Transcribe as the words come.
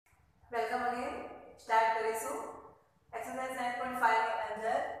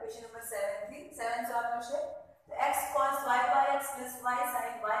Question number 7 થી 7 solve છે તો x cos y by x plus y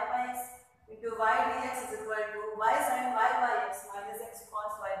sin y by x into y dx is equal to y sin y by x minus x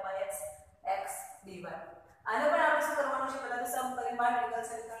cos y by x x dy આને પણ આપણે શું કરવાનું છે પહેલા તો સમપરિમાણ વિકલ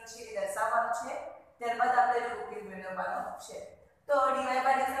સમીકરણ છે એ દર્શાવવાનું છે ત્યારબાદ આપણે એનો ઉકેલ મેળવવાનો છે તો dy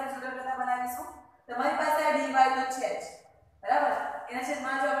by dx આપણે સૂત્ર પ્રથમ બનાવીશું તમારી પાસે આ dy તો છે જ બરાબર એના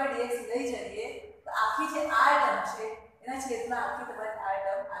છેદમાં જો આપણે dx લઈ જઈએ તો આખી જે r ટર્મ છે એના છેદમાં આખી તમારી r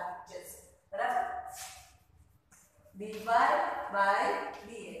ટર્મ આવી જશે બરાબર dy by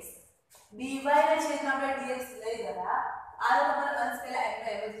dx dy ના છેદમાં આપણે dx લઈ ગયા આ તમારો અંશ પહેલા x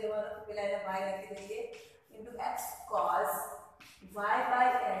ના એવરેજ લેવાનો પહેલા એને y લખી દઈએ into x cos y by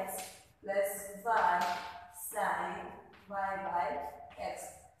x plus y sin y by x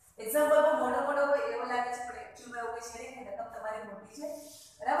example પર મોટો હોય એવો લાગે છે પણ એક્ચ્યુઅલમાં એવું છે નહીં રકમ તમારી મોટી છે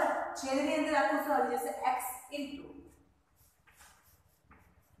બરાબર છેદની અંદર આખું શું આવી જશે x into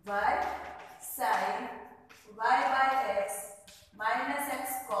y sin y by x minus x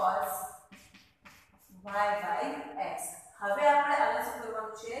cos y by x હવે આપણે આને શું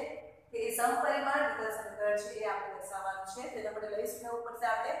કરવાનું છે કે એ સમપરિમાણ વિકલ સમીકરણ છે એ આપણે દર્શાવવાનું છે તેના માટે લઈશું લેવું પડશે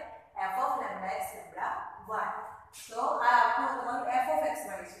આપણે f of lambda x lambda y તો આ આપણું તમારું f of x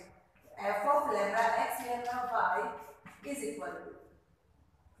y છે f of lambda x lambda y is equal to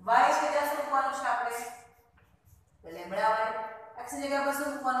y છે ત્યાં શું મૂકવાનું છે આપણે તો lambda y x ની જગ્યા પર શું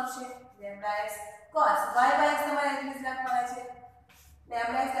મૂકવાનું છે lambda x cos y by x તમારે ઇંગ્લિશ લખવાના છે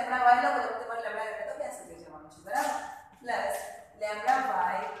lambda x lambda y લખો તો તમારે lambda લખો તો કેન્સલ થઈ જવાનું છે બરાબર plus lambda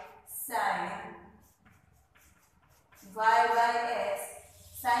y sin y by x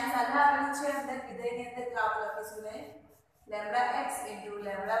sin સાદા આપેલું છે અંદર વિધેયની અંદર તો આપણે લખીશું ને lambda x into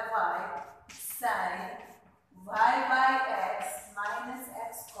lambda y sin y by x minus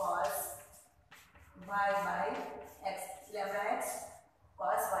x cos y by x lambda x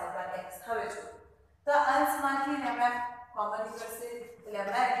cos y by x હવે જો તો અંશમાંથી lambda કોમન નીકળશે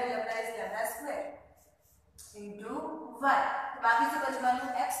lambda એટલે lambda is lambda square into y તો બાકી શું બચવાનું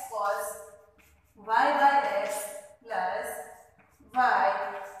x cos y by x plus y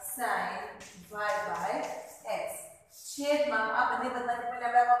sin y by x છેદમાં આ બંને બધાથી પહેલા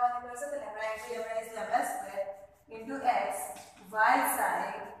lambda કોમન નીકળશે તો lambda into lambda is lambda square into x y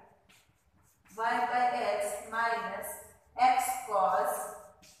sin y by x minus x cos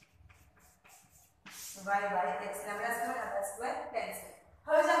y by x lambda square cancel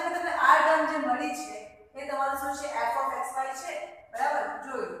હવે જો આપણે તમને આ ટર્મ જે મળી છે એ તમારું શું છે f of x y છે બરાબર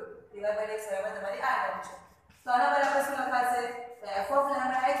જોયું dy by dx બરાબર તમારી આ ટર્મ છે તો આના બરાબર શું લખાશે તો f of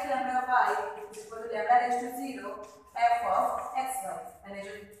lambda x lambda y is equal to lambda raised to 0 f of x y અને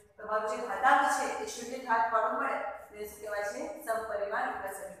જો તમારું જે ઘાતાંક છે એ શૂન્ય ઘાત વાળું મળે તો એ શું કહેવાય છે સમપરિમાણ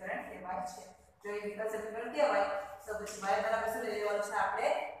વિકલ સમીકરણ કહેવાય છે જો એ વિકલ સમીકરણ કહેવાય તો પછી y બરાબર શું લઈ લેવાનું છે આપણે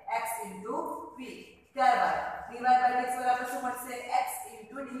x v ત્યારબાદ dy by dx બરાબર શું મળશે x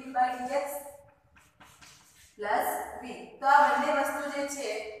dv by dx plus v તો આ બંને વસ્તુ જે છે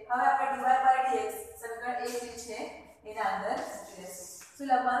હવે આપણે dy by dx સમીકરણ 1 જે છે એના અંદર મૂકી દેશું શું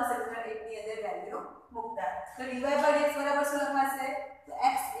લખવાનું સમીકરણ 1 ની અંદર વેલ્યુ મૂકતા તો dy by dx બરાબર શું લખાશે તો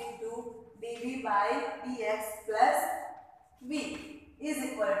x dv by dx plus v is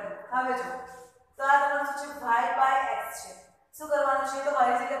equal to હવે જો તો આ તમારું શું છે y by x છે શું કરવાનું છે તો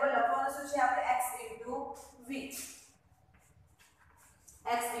y જગ્યા પર લખવાનું શું છે આપણે x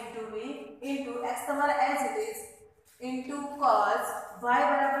v into x તમારા as it is into cos y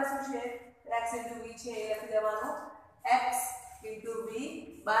બરાબર શું છે x into v છે એ લખી દેવાનું x into v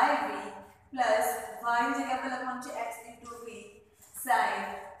by v plus y ની જગ્યા પર લખવાનું છે x into v sin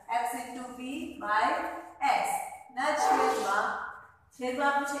x into v by x ના છેદમાં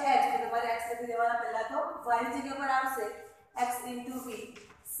આપણું છે h તો તમારે x લખી દેવાના પહેલા તો y ની જગ્યા પર આવશે x into v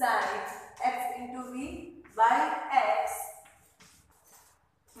sin x into v by x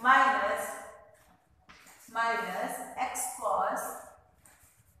minus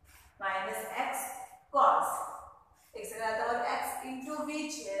x cos એક સેકન્ડ તમારું x into v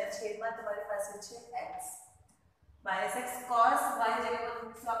છે છેદમાં તમારી પાસે છે x minus x cos y ની જગ્યા પર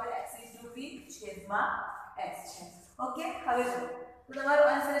મૂકીશું આપણે x into v છેદમાં x છે ઓકે હવે જો તો તમારું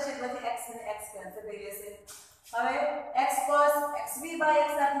અંશ અને છેદમાંથી x અને x કેન્સલ થઈ જશે હવે x cos xv by x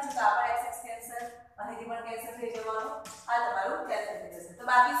આપું છું તો આપણે x કેન્સલ અહીંથી પણ કેન્સલ થઈ જવાનું આ તમારું કેન્સલ થઈ જશે તો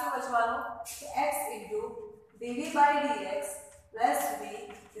બાકી શું બચવાનું કે x dv by dx plus v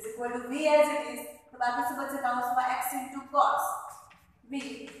is equal to v as it is તો બાકી શું બચશે કૌંસમાં x cos v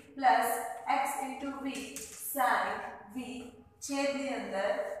plus x v sin v છેદની અંદર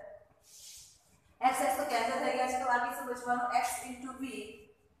x તો કેન્સલ થઈ ગયા છે તો બાકી શું બચવાનું x v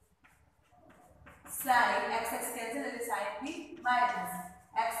sin x cancel એટલે sin v minus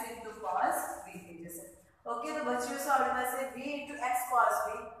x cos v થઈ જશે. ઓકે, તો બચ્યું શું આપણી પાસે v x cos v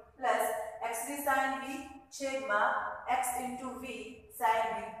plus xv sin v છેદમાં x v sin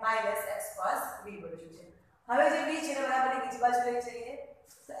v minus x cos v બચ્યું છે. હવે જે v છે એને બરાબર બીજી બાજુ લઈ જઈએ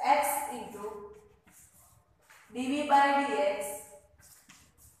તો x dv by dx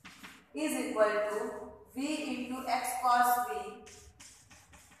is equal to v into x cos v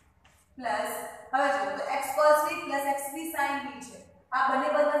plus હવે જો તો x cos v plus xv sin v છે. આ બંને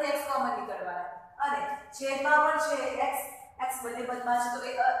પદમાંથી x કોમન નીકળવાના અને છેદમાં પણ છે x બંને પદમાં છે તો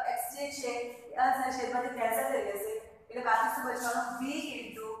એ x જે છે એ અંશના છેદમાંથી કેન્સલ થઈ જશે એટલે બાકી શું બચવાનું v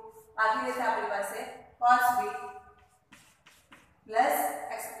into બાકી રહેશે આપણી પાસે cos v plus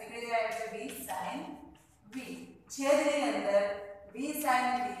x નીકળી જાય એટલે v sin v છેદની અંદર v sin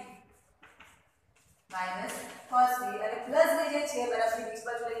v minus cos v અને પ્લસ v જે છે બરાબર બીજી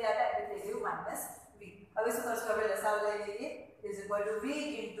બાજુ લઈ આવ્યા એટલે થઈ ગયું minus v. હવે શું કરશું આપણે લસાઅ લઈ લઈએ is equal to v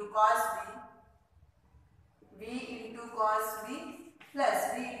into cos v cos v plus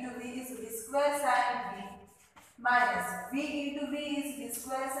v into v is v square sin v minus v into v is v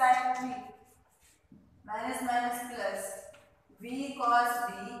square sin v minus minus plus v cos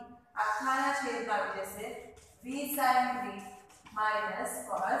v આખાના છેદમાં આવી જશે v sin v minus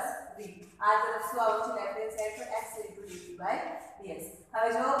cos v. આ તરફ શું આવશે left hand side પર x into dv by dx. હવે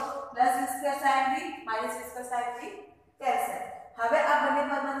જો plus v square sin v minus v square sin v cancel. હવે આ બંને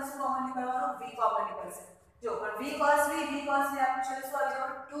પદમાંથી શું કોમન નીકળવાનું v કોમન નીકળશે. જો પણ v cos v આપણું છે શું આવી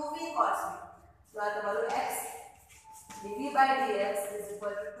જવાનું 2v cos v. તો આ તમારું x dv by dx is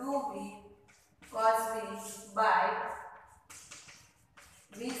equal to 2v cos v by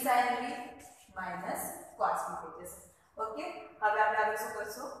v sin v minus cos v થઈ જશે. ઓકે, હવે આપણે આગળ શું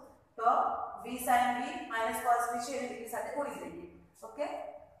કરશું તો v sin v minus cos v છે એને dv સાથે ઉડી દઈએ. Okay,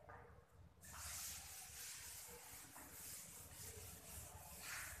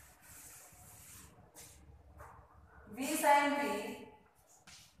 v sin v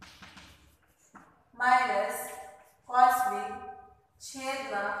minus cos v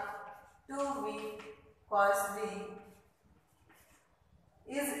છેદમાં 2v cos v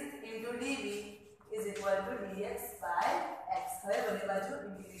is into dv is equal to dx by x. હવે બંને બાજુ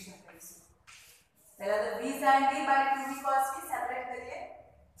ઇન્ટિગ્રેશન કરીશું. પહેલા તો v sin v by 2v cos v separate કરીએ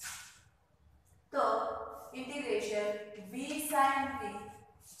તો ઇન્ટિગ્રેશન v sin v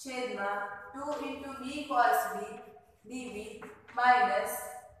છેદમાં 2 into v cos v dv minus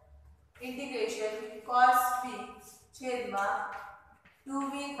integration cos v છેદમાં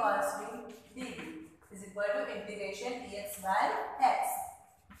 2v cos v dv is equal to integration dx by x.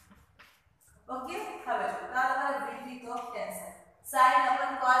 Okay, હવે જો તો આ તમારા v તો cancel. sin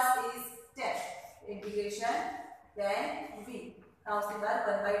upon cos is tan integration tan v કાઉન્સની બહાર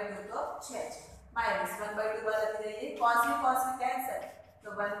 1/2 તો છે જ minus 1/2 બાદ આપી દઈએ cos v કેન્સલ તો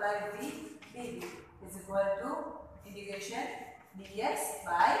 1/v dv is equal to integration dx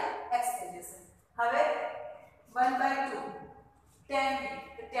by x થઈ જશે. હવે 1/2 tan v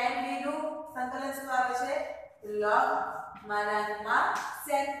તો tan v નું સંકલન શું આવે છે log માનાંકમાં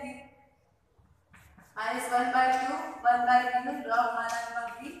sec v minus 1/2 નું log માનાંકમાં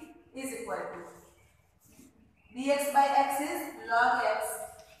v is equal to dx by x is log x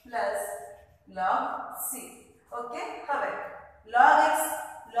plus log c. Okay, હવે log x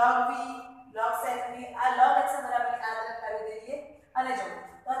log v log sec v આ log x બરાબર આ તરફ આવી દઈએ અને જો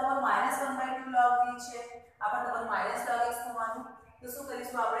તો તમારું -1/2 log v છે આપણે તમારું -log x થવાનું તો શું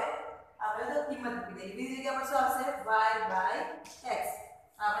કરીશું આપણે તો કિંમત મૂકી દઈએ બીજી જગ્યા પર શું આવશે y by x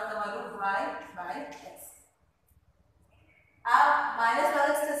આપણે તમારું y by x આ -log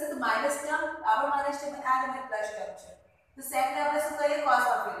x થશે તો માઈનસ ટર્મ આપણો માઈનસ ટર્મ આ તમે પ્લસ ટર્મ છે તો sec ને આપણે શું કરીએ cos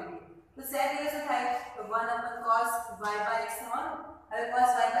આપી દઈએ તો sec એટલે શું થાય તો 1 cos y by x થવાનું. હવે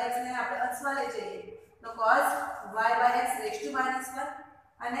cos y by x ને આપણે અંશમાં લઈ જઈએ તો cos y by x raised to -1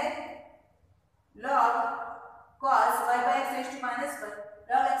 અને log cos y by x raised to -1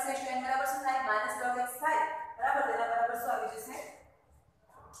 log x raised to n બરાબર શું થાય -log x થાય બરાબર. તેના બરાબર શું આવી જશે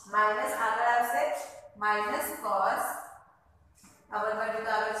માઈનસ આગળ આવશે માઈનસ cos આ 1/2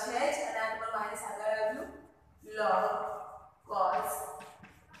 તો આગળ છે જ અને આ તમારું માઈનસ આગળ આવ્યું log cos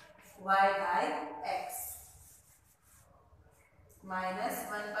y by x minus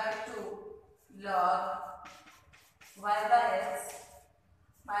 1/2 log y by x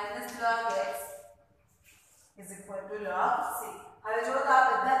minus log x is equal to log c. હવે જો તો આ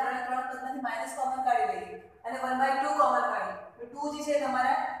બધા ત્રણ પદમાંથી માઈનસ કોમન કાઢી લઈએ અને 1/2 કોમન કાઢી તો 2 જે છે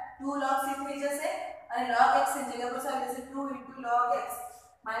તમારા 2 log c થઈ જશે અને log x ની જગ્યા પર શું આવી જશે 2 into log x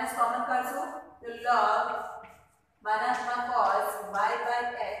minus common કાઢશો તો log માનાંકમાં cos y by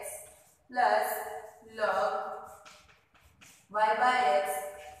x plus log y by x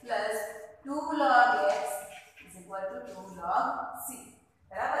plus 2 log x is equal to 2 log c.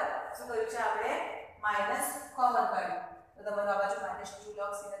 બરાબર. શું કર્યું છે આપણે? માઈનસ કોમન કાઢ્યું. તો તમારું આ બાજુ -2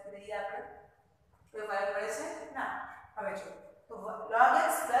 log c લખી દઈએ આપણે. કોઈ ફરક પડે છે? ના. હવે જો તો log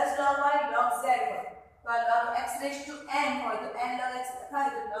x plus log y log z હોય તો આ log x raised to n હોય તો n log x લખાય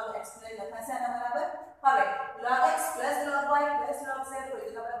તો log x લખાશે આના બરાબર. હવે log x plus log y plus log z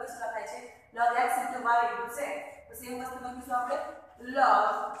હોય તો બરાબર શું લખાય છે? log x into y into z. તો સેમ વસ્તુ લખીશું આપણે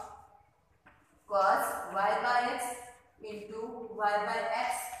log cos y by x into y by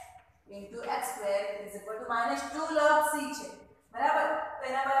x into x square is equal to -2 log c છે. બરાબર. તો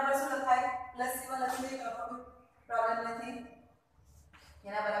એના બરાબર શું લખાય? પ્લસ c1 લખી દઈએ તો પ્રોબ્લેમ નથી.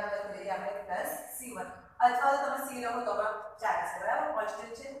 એના બરાબર લખી દઈએ આપણે પ્લસ c1 અથવા તો તમે c લખો તો પણ ચાલશે. બરાબર.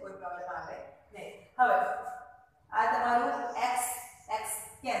 કોન્સ્ટન્ટ છે કોઈ પ્રોબ્લેમ આવે નહીં. હવે આ તમારું x x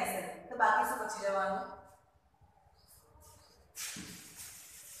કેન્સલ તો બાકી શું બચી જવાનું?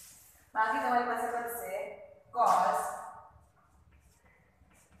 બાકી તમારી પાસે બચશે cos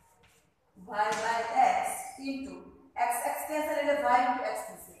y by x into x x cancel એટલે y into x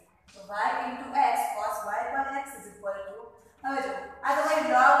થશે. તો y into x cos y by x is equal to હવે જો આ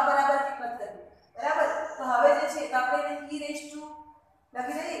તમારી log બરાબર કિંમત કરી. બરાબર. તો હવે જે છે તો આપણે એને e raised to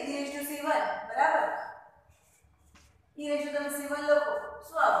લખી દઈએ e raised to c1. બરાબર. e raised to તમે c1 લખો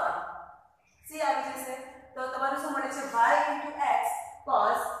શું આવવાનું? c આવી જશે. તો તમારું શું મળે છે? y into x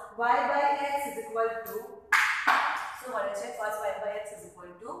cos y by x is equal to શું મળે છે? cos y by x is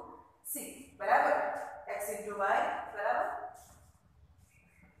equal to c. બરાબર. x into y બરાબર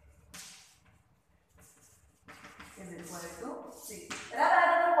is equal to c. બરાબર. આ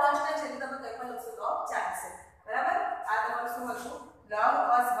તમારું કોન્સ્ટન્ટ છે એટલે તમે કંઈ પણ લખશો તો ચાલશે. બરાબર. આ તમારું શું હતું? log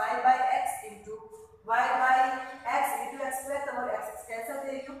cos y by x into y by x into x square તમારું x કેન્સલ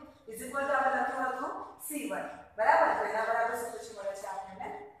થઈ ગયું is equal to આપણે લખ્યું હતું c1. બરાબર. તો એના બરાબર શું પછી મળે છે આપણને?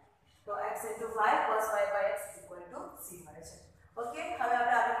 તો x into y cos y by x is equal to c મળે છે. ઓકે. હવે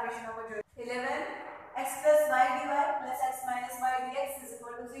આપણે આગળ ક્વેશ્ચન નંબર જોઈએ. 11 x plus y dy plus x minus y dx is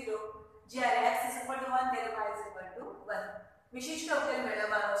equal to 0. જ્યારે x is equal to 1 ત્યારે y is equal to 1. વિશિષ્ટ ઉકેલ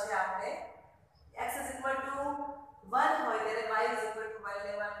મેળવવાનો છે આપણે. x is equal to 1 હોય ત્યારે y is equal to 1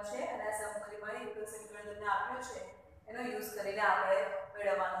 લેવાનું છે અને આ સમપરિમાણીય વિકલ સમીકરણ તમને આપ્યું છે એનો યુઝ કરીને આપણે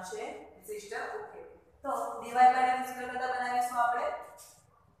મેળવવાનું છે વિશિષ્ટ ઉકેલ. તો dy by dx કરતા બનાવીશું આપણે.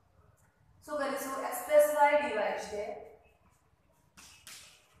 શું કરીશું? x plus y dy છે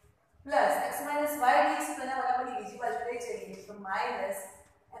plus x minus y dx તેના બરાબરની બીજી બાજુ લઈ જઈએ તો minus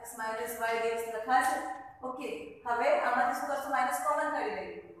x minus y dx લખાશે. ઓકે. હવે આમાંથી શું કરશું? માઈનસ કોમન કાઢી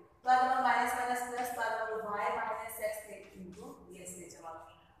લઈએ તો આ તમારું માઈનસ માઈનસ પ્લસ તો આ તમારું y minus x into dx થઈ જવાનું.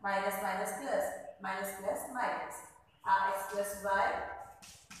 Minus minus plus minus plus minus આ x plus y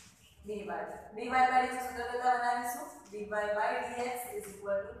dy dy by dx સૂત્રતા બનાવીશું. dy by dx is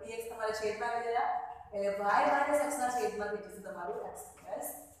equal to dx તમારા છેદમાં આવી ગયા એટલે y minus x ના છેદમાં થઈ જશે તમારું x plus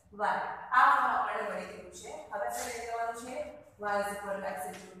y. આ આપણે મળી ગયું છે. હવે આપણે લઈ લેવાનું છે y is equal to x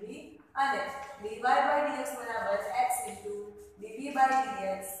into d અને dy by dx બરાબર x into dv by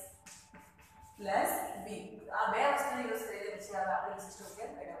dx plus b. આ બે વસ્તુનો યુઝ કરીને પછી આપણે વિશિષ્ટ ઉકેલ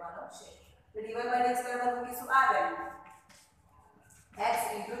મેળવવાનો છે. તો dy by dx બરાબર મૂકીશું આ value x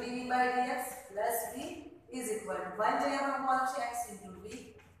into dv by dx plus b is equal to 1 જગ્યા પર મૂકવાનું છે x into b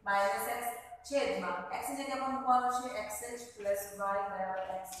minus x છેદમાં x ની જગ્યા પર મૂકવાનું છે xh plus y બરાબર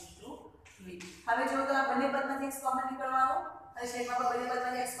x into v. હવે જો તો આ બંને પદમાંથી x કોમન નીકળવાનું અને છેદમાં પણ બંને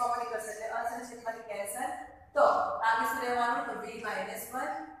પદમાંથી x કોમન નીકળશે એટલે અંશ અને છેદમાંથી કેન્સલ. તો આગે શું રહેવાનું? તો v minus 1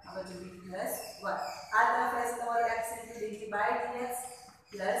 આ બાજુ v plus 1. આ તરફ રહેશે તમારું x into dv by dx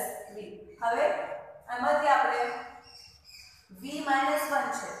plus v. હવે આમાંથી આપણે v minus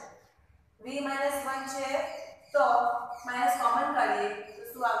 1 છે v minus 1 છે તો માઈનસ કોમન કાઢીએ તો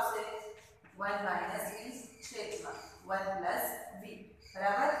શું આવશે? 1 minus v છેદમાં 1 plus v.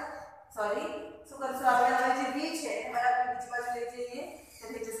 બરાબર. સોરી શું કરશું આપણે? હવે જે v છે એ બરાબર બીજી બાજુ લઈ જઈએ તો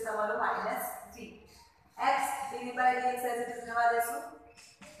થઈ જશે તમારું minus v. x dv by dx as it is જવા દેશું.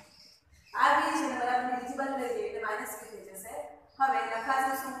 આ v છે ને બરાબર બીજી બાજુ લઈ જઈએ એટલે માઈનસ v થઈ જશે. હવે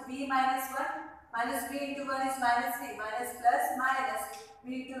લખાશે શું? v minus 1 minus v into 1 is minus v minus plus minus v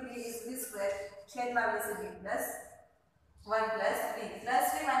into v is v square છેદમાં આવશે v plus 1 plus v plus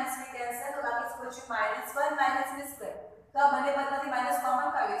v minus v cancel તો બાકી શું બચ્યું? minus 1 minus v square. તો આ બંને પદમાંથી માઈનસ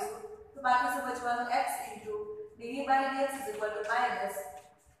કોમન કાઢીશું તો બાકી શું બચવાનું? x into dv by dx is equal to minus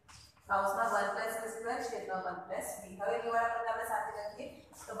કાઉન્સમાં 1 plus v square છેદમાં 1 plus v. હવે નિવાળા પદ આપણે સાથે લખીએ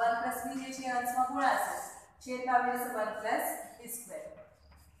તો 1 plus v જે છે અંશમાં ગુણાશે છેદમાં આવી જશે 1 plus v square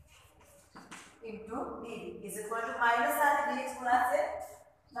into dv is equal to minus સાથે dx ગુણાશે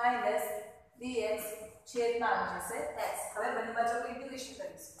minus dx છેદમાં આવી જશે x. હવે બંને બાજુ આપણે ઇન્ટિગ્રેશન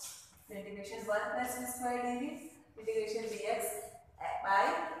કરીશું. તો integration 1 + v² dv integration dx by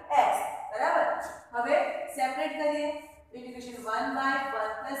x બરાબર. હવે સેપરેટ કરીએ integration 1/1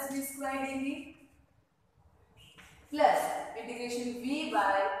 + v² dv plus integration v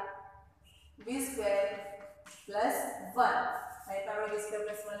by v² plus 1 અહીં આપણે v²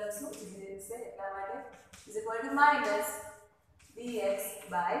 plus 1 લખશું ઇઝી રહેશે એટલા માટે is equal to minus dx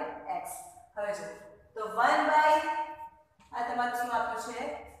by x. હવે જો તો 1 by આ તમારું શું આપ્યું છે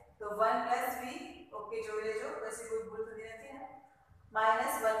તો 1 plus v ઓકે જોઈ લેજો પછી કોઈ ભૂલ થતી નથી ને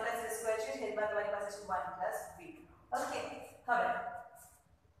minus 1 plus v² છે છેદમાં તમારી પાસે છે 1 plus v. ઓકે હવે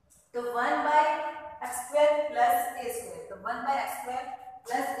તો 1 by x² plus a² તો 1 by x²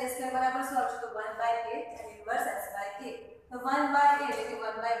 plus a² બરાબર શું આવશે તો 1 by a tan inverse x by a. તો 1 by a એટલે કે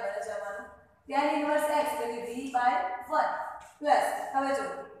 1 by 1 જવાનું tan inverse x એટલે કે v by 1 પ્લસ હવે જો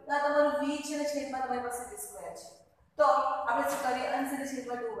તો આ તમારું v છે ને છેદમાં તમારી પાસે v² છે તો આપણે શું કરીએ અંશ ને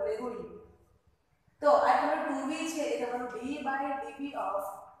છેદમાં 2 વડે ગુણીએ તો આ તમારું 2v છે એ તમારું d by dv of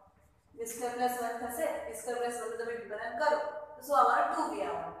v² plus 1 થશે v² plus 1 તમે ડિફરન્સ કરો તો શું આવવાનું 2v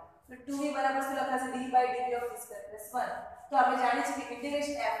આવવાનું. તો 2v બરાબર શું લખાશે d by dv of v² plus 1. તો આપણે જાણીએ છીએ કે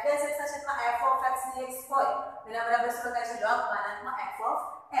ઇન્ટિગ્રેશન f dash x ના છેદમાં f of x dx હોય તેના બરાબર શું લખાય છે log માનાંકમાં f of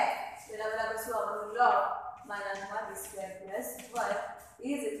x તેના બરાબર શું આવવાનું log માનાંકમાં v² plus 1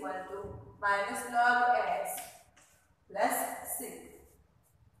 is equal to minus log x plus c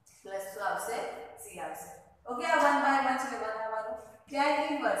plus શું આવશે c આવશે. ઓકે આ 1 by 1 છે બનાવવાનું tan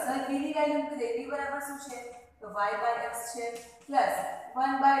inverse હવે v ની વેલ્યુ મૂકી દે v બરાબર શું છે તો y by x છે plus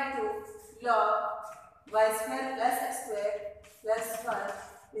 1 by 2 log y² plus x² plus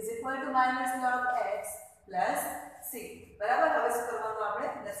 1 is equal to minus log x plus c બરાબર. હવે શું કરવાનું આપણે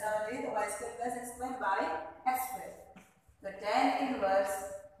દર્શાવવા લઈએ તો y² plus x² by x². તો tan inverse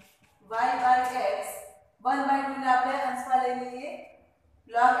y by x 1 by 2 ને આપણે અંશમાં લઈ લઈએ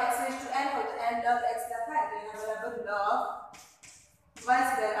log x raised to n હોય તો n log x લખાય તો એના બરાબર log y²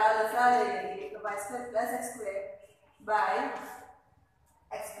 આ લખા લઈ લઈએ તો y² plus x² by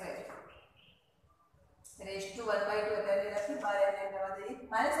x² raised to 1 by 2 અત્યારે લખી બાર એને લેવા દઈએ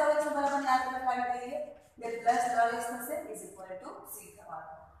માઈનસ log x બરાબર આ તરફ લાવી દઈએ એટલે પ્લસ log x થશે is equal to c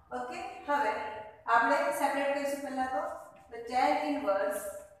થવાનું. ઓકે હવે આપણે સેપરેટ કરીશું પહેલા તો tan inverse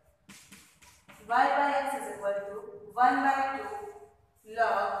y by x is equal to 1 by 2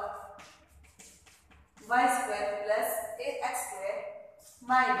 log y² plus x²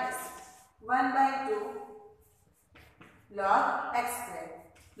 minus 1 by 2 log x²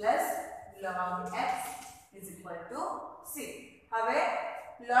 plus log x is equal to c. હવે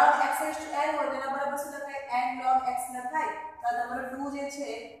log x raised to n હોય તેના બરાબર શું લખાય n log x લખાય તો તમારો 2 જે છે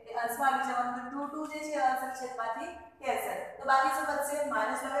એ અંશમાં આવી જવાનું તો 2 જે છે અંશ છેદમાંથી કેન્સલ તો બાકી શું બચશે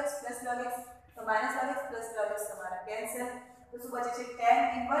minus log x plus log x તો minus log x plus log x તમારા કેન્સલ તો શું બચે છે tan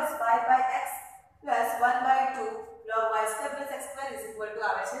inverse y by x plus 1 by 2 log y² plus x² is equal to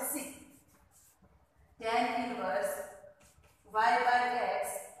આવે છે c. tan inverse y by x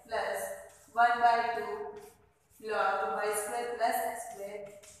plus 1 by 2 log y² plus x²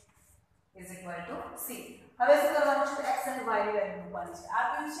 is equal to c. હવે શું કરવાનું છે x અને y ની value મૂકવાની છે.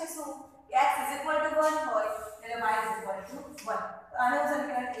 આપ્યું છે શું કે x is equal to 1 હોય એટલે y is equal to 1. તો આને હું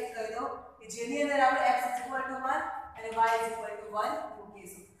સમીકરણ 1 કહી દઉં કે જેની અંદર આપણે x is equal to 1 અને y is equal to 1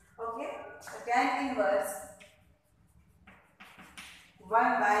 મૂકીશું. ઓકે તો tan inverse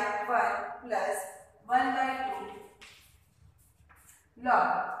 1 by 1 plus 1 by 2 log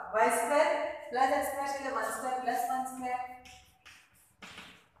y² plus x² એટલે 1² plus 1²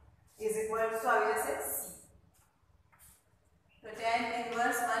 is equal to આવી જશે c. તો tan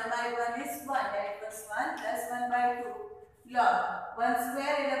inverse 1 by 1 is 1 that equals 1 plus 1 by 2 log 1²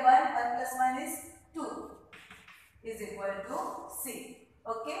 એટલે 1 1 plus 1 is 2 is equal to c.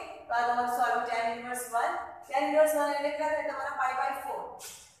 Okay તો આ તમારું શું આવ્યું tan inverse 1 tan inverse 1 એટલે કેટલા થાય તમારા pi by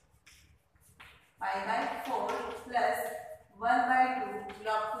 4 plus 1 by 2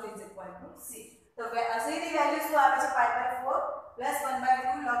 log 2 is equal to c. તો અસલીની વેલ્યુ શું આવે છે pi by 4 plus 1 by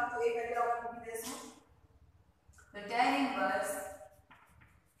 2 log 2 A value આપણે મૂકી દઈશું તો tan inverse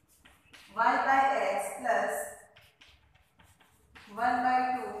y by x plus 1 by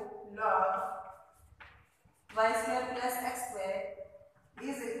 2 log y² plus x²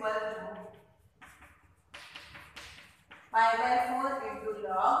 is equal to pi by 4 into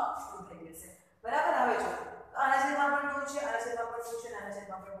log 2 થઈ જશે બરાબર. હવે જો તો આના છેદમાં પણ 2 છે આના છેદમાં પણ 2 છે આના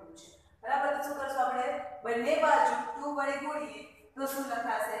છેદમાં પણ 2 છે બરાબર. તો શું કરશું આપણે બંને બાજુ 2 વડે ગુણીએ તો શું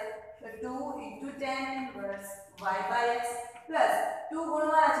લખાશે તો 2 into tan inverse y by x plus 2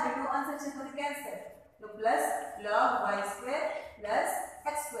 ગુણવાના છે 2 આન્સર છે તો કેન્સલ તો plus log y² plus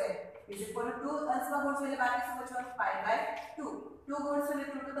x² is equal to 2 અંશ માં ગુણશો એટલે બાકી શું બચવાનું pi/2 2 ગુણશો એટલે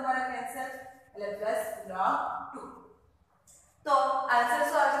 2 તમારા કેન્સલ એટલે પ્લસ log 2 તો આન્સર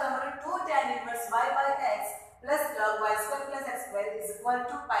શું આવશે તમારો 2 tan inverse y/x plus log y² plus x² is equal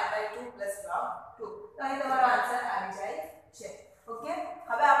to pi/2 plus log 2 તો અહીં તમારો આન્સર આવી જાય છે ઓકે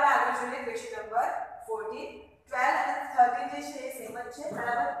હવે આપણે આગળ જોઈએ ક્વેશ્ચન નંબર 14 12 અને 13 જે છે એ સેમ જ છે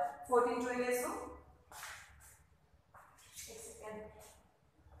બરાબર 14 જોઈ લેશું એક સેકન્ડ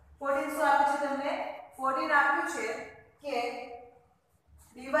 14 શું આપ્યું છે તમને 14 આપ્યું છે કે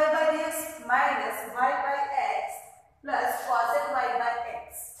dy/dx minus y/x plus cosec y/x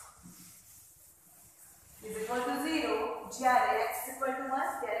is equal to 0 જ્યારે x is equal to 1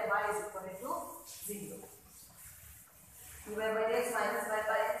 ત્યારે y is equal to 0 dy/dx minus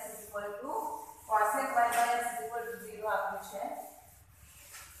y/x is equal to cosec y/x is equal to 0 આપ્યું છે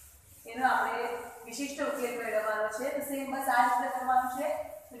એનો આપણે વિશિષ્ટ ઉકેલ મેળવવાનો છે તો સેમ બસ આ રીતે કરવાનું છે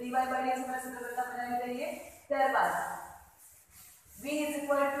તો dy/dx આપણે સૂત્ર કરતા બનાવી લઈએ ત્યારબાદ v is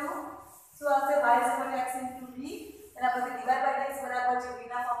equal to શું આવશે y is equal to x into v એના પછી dy/dx બરાબર છે v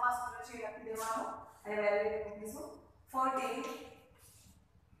ના ફોર્મમાં સૂત્ર છે લખી દેવાનું અને વેલ્યુ મૂકીશું 14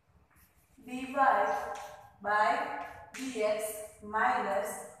 dy/dx minus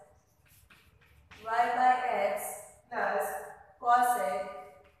y/x plus cosec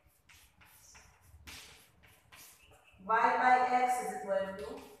y/x is equal to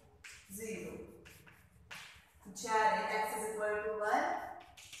 0 જ્યારે x is equal to 1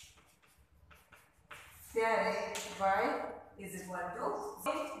 ત્યારે y is equal to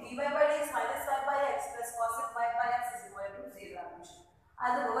dy/dx minus y/x plus cosec y/x is equal to 0 આપ્યું છે આ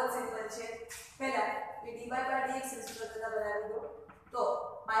તો બહુ જ સિમ્પલ છે પહેલા એ dy/dx ને સૂત્ર કરતા બનાવી દો તો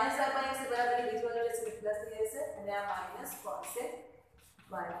minus y/x એ બરાબર બીજી બાજુ જશે એટલે પ્લસ થઈ જશે અને આ minus cosec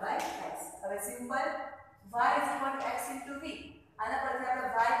y/x હવે simple y is equal to x into v આના પરથી આપણે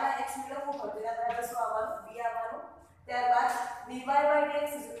y/x મેળવવું પડે તેના બરાબર શું આવવાનું v આવવાનું ત્યારબાદ dy/dx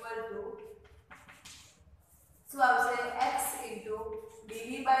is equal to શું આવશે x into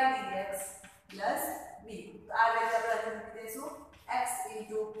dv/dx plus v તો આ વેલ્યુ આપણે અહીં મૂકી દઈશું x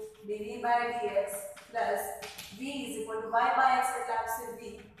into dv/dx plus v is equal to y/x એટલે આવશે v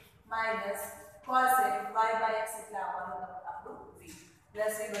minus cosec y/x એટલે આવવાનું આપણું v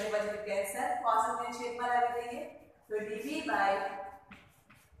plus v બંને બાજુ કેન્સલ cosec ને છેદમાં લાવી દઈએ તો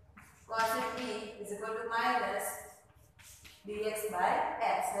dv/cosec v is equal to minus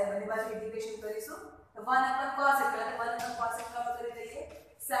dx/x હવે બંને બાજુ ઇન્ટિગ્રેશન કરીશું તો 1 cos એટલે 1 cos એટલે કરી દઈએ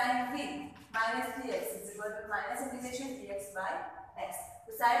sin v minus dx is equal to minus integration dx/x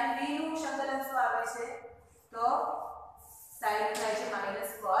તો sin v નું સંકલન શું આવે છે તો sin થાય છે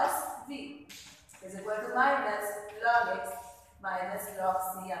minus cos v is equal to minus log x minus log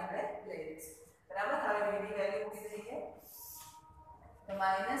c આપણે લઈ લઈશું બરાબર હવે v ની વેલ્યુ મૂકી દઈએ તો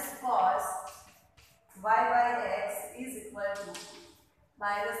minus cos y/x is equal to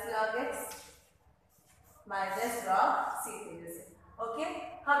minus log x minus log c થઈ જશે ઓકે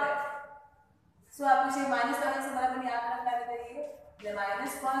હવે શું આપ્યું છે minus log x બરાબરની આ તરફ લાવી દઈએ એટલે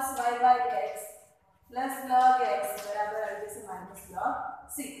minus cos y/x plus log x બરાબર આવી જશે minus log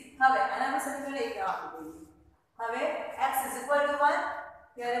c હવે આનામાં સમીકરણ 1 આપી દઈએ હવે x is equal to 1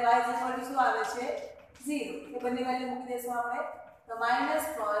 ત્યારે y is equal to શું આવે છે 0 એ બંને વેલ્યુ મૂકી દેશું આપણે તો minus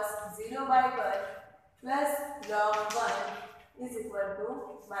cos 0/1 plus log 1 is equal to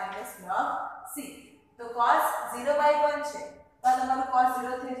minus log c તો cos 0/1 છે તો તમારું cos 0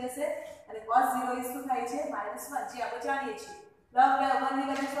 થઈ જશે અને cos 0 એ શું થાય છે -1 જે આપણે જાણીએ છીએ log 1 ની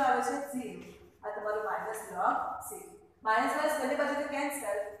વેલ્યુ શું આવે છે 0 આ તમારું minus log c minus બંને બાજુથી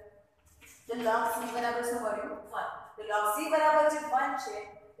કેન્સલ તો log c બરાબર શું મળ્યું 1 તો log c બરાબર જે 1 છે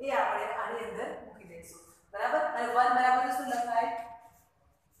એ આપણે આની અંદર મૂકી દઈશું બરાબર અને 1 બરાબર શું લખાય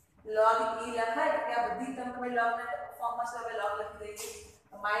log e લખાય કે આ બધી તમે log ના ફોર્મમાં છે હવે log લખી દઈએ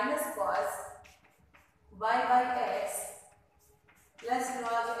minus cos y/x plus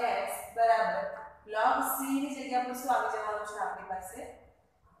log x બરાબર log c ની જગ્યા પર શું આવી જવાનું છે આપણી પાસે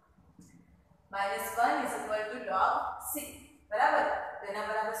 -1 is equal to log c બરાબર તો એના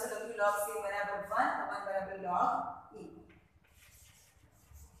બરાબર શું લખ્યું log c બરાબર 1 1 બરાબર log e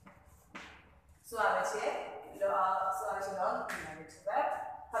શું આવે છે log e આવે છે બરાબર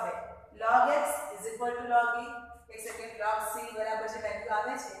હવે log x is equal to log e એક સેકન્ડ log c બરાબર જે વેલ્યુ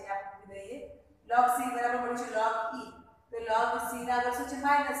આવે છે એ આપણે મૂકી દઈએ log c બરાબર મળ્યું છે log e તો log c ના આગળ શું છે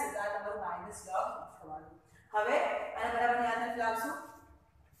માઈનસ છે તો આ તમારું માઈનસ log e થવાનું હવે આના બરાબર ધ્યાન રાખી લાવશું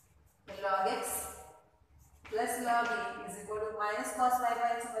તો log x plus log e is equal to minus cos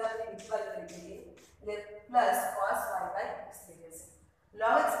y/x બરાબર ઇક્વલ કરી દઈએ એટલે પ્લસ cos y/x થઈ જશે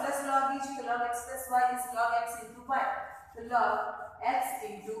log x plus log e છે તો log x plus y is log x into y તો log x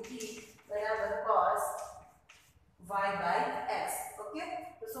into e બરાબર cos y by x. Okay,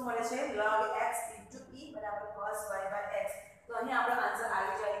 તો શું મળે છે log x e બરાબર cos y by x. તો અહીં આપણો આન્સર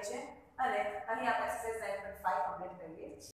આવી જાય છે અને અહીં આપણે એક્સરસાઇઝ 9.5 કમ્પ્લીટ કરીએ છીએ.